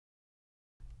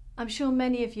I'm sure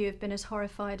many of you have been as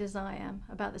horrified as I am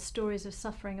about the stories of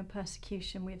suffering and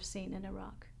persecution we have seen in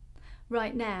Iraq.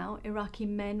 Right now, Iraqi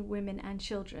men, women and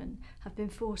children have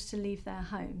been forced to leave their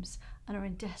homes and are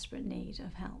in desperate need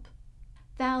of help.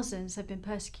 Thousands have been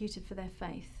persecuted for their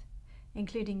faith,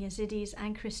 including Yazidis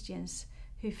and Christians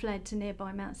who fled to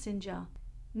nearby Mount Sinjar.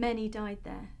 Many died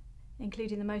there,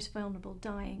 including the most vulnerable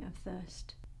dying of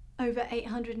thirst. Over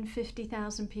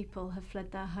 850,000 people have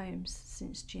fled their homes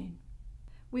since June.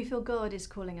 We feel God is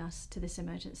calling us to this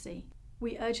emergency.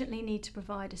 We urgently need to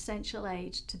provide essential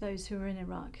aid to those who are in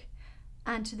Iraq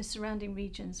and to the surrounding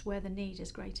regions where the need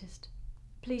is greatest.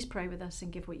 Please pray with us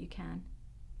and give what you can.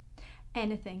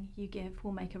 Anything you give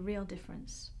will make a real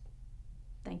difference.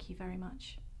 Thank you very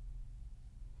much.